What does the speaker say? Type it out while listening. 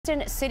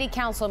Galveston City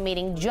Council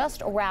meeting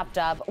just wrapped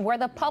up where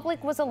the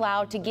public was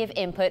allowed to give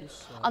input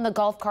on the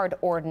golf cart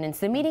ordinance.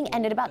 The meeting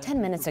ended about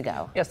 10 minutes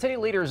ago. Yeah, city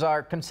leaders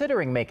are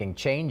considering making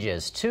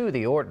changes to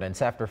the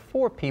ordinance after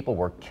 4 people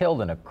were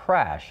killed in a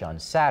crash on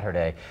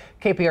Saturday.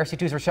 KPRC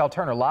 2's Rochelle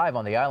Turner live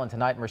on the island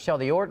tonight. And Rochelle,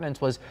 the ordinance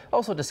was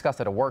also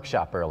discussed at a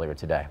workshop earlier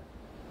today.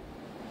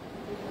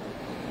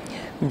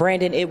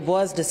 Brandon, it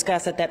was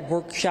discussed at that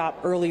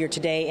workshop earlier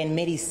today, and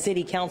many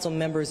city council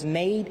members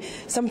made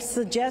some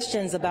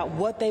suggestions about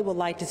what they would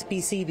like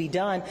to see be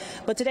done.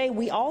 But today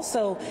we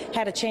also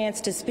had a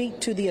chance to speak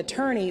to the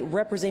attorney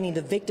representing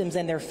the victims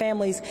and their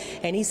families,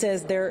 and he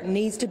says there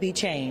needs to be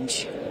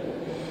change.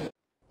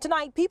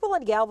 Tonight, people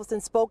in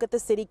Galveston spoke at the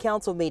city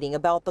council meeting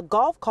about the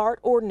golf cart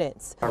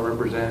ordinance. I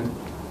represent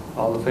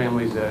all the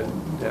families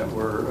that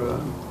were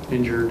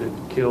injured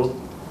and killed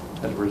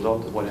as a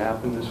result of what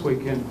happened this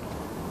weekend.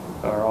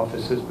 Our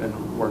office has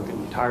been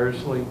working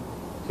tirelessly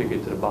to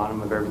get to the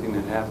bottom of everything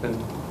that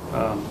happened,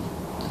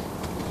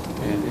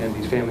 and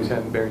these families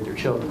haven't buried their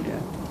children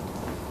yet.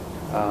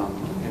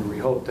 And we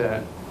hope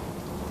that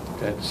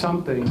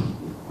something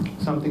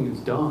is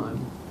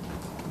done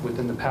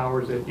within the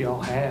powers that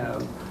y'all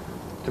have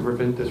to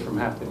prevent this from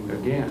happening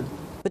again.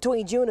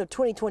 Between June of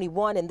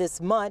 2021 and this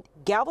month,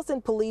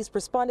 Galveston police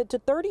responded to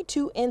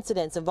 32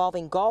 incidents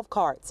involving golf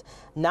carts.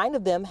 9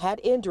 of them had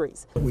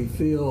injuries. We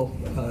feel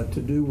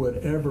to do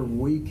whatever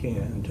we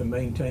can to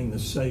maintain the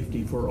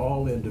safety for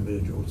all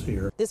individuals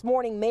here. This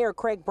morning, Mayor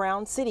Craig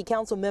Brown, city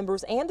council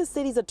members, and the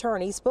city's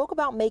attorney spoke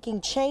about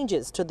making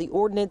changes to the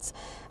ordinance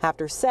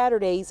after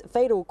Saturday's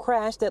fatal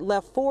crash that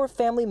left 4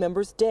 family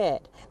members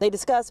dead. They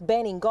discussed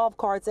banning golf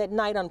carts at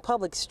night on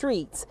public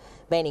streets,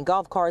 banning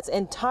golf carts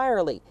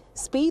entirely,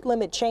 speed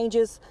limit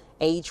changes,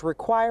 age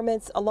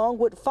requirements, along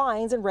with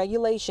fines and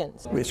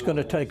regulations. It's going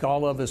to take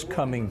all of us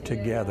coming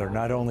together,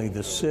 not only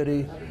the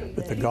city,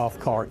 but the golf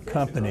cart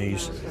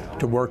companies,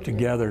 to work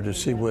together to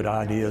see what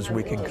ideas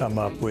we can come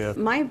up with.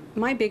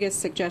 My biggest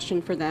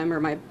suggestion for them, or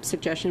my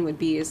suggestion would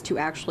be, is to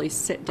actually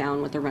sit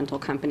down with the rental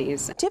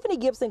companies. Tiffany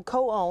Gibson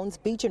co-owns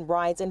Beach and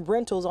Rides and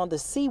Rentals on the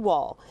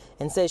Seawall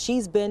and says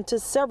she's been to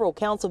several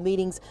council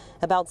meetings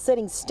about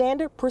setting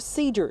standard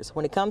procedures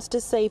when it comes to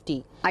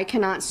safety. I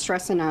cannot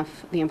stress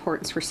enough the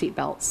importance for seat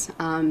belts.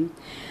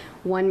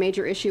 One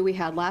major issue we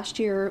had last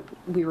year,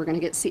 we were going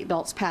to get seat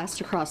belts passed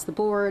across the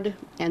board,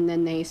 and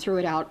then they threw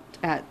it out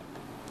at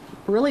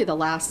really the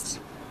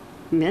last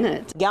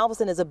minute.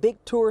 Galveston is a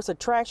big tourist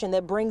attraction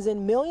that brings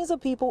in millions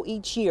of people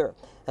each year.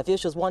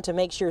 Officials want to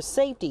make sure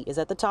safety is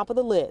at the top of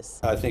the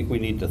list. I think we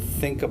need to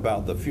think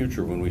about the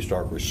future when we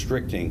start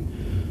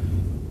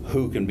restricting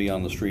who can be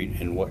on the street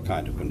and what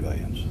kind of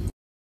conveyance.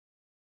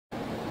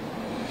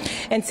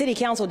 And City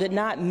Council did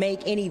not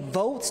make any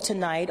votes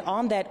tonight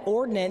on that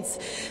ordinance.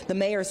 The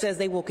mayor says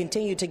they will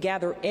continue to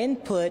gather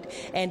input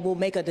and will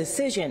make a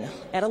decision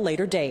at a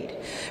later date.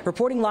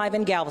 Reporting live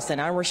in Galveston,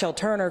 I'm Rochelle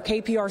Turner,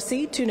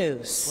 KPRC 2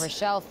 News.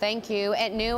 Rochelle, thank you. At noon.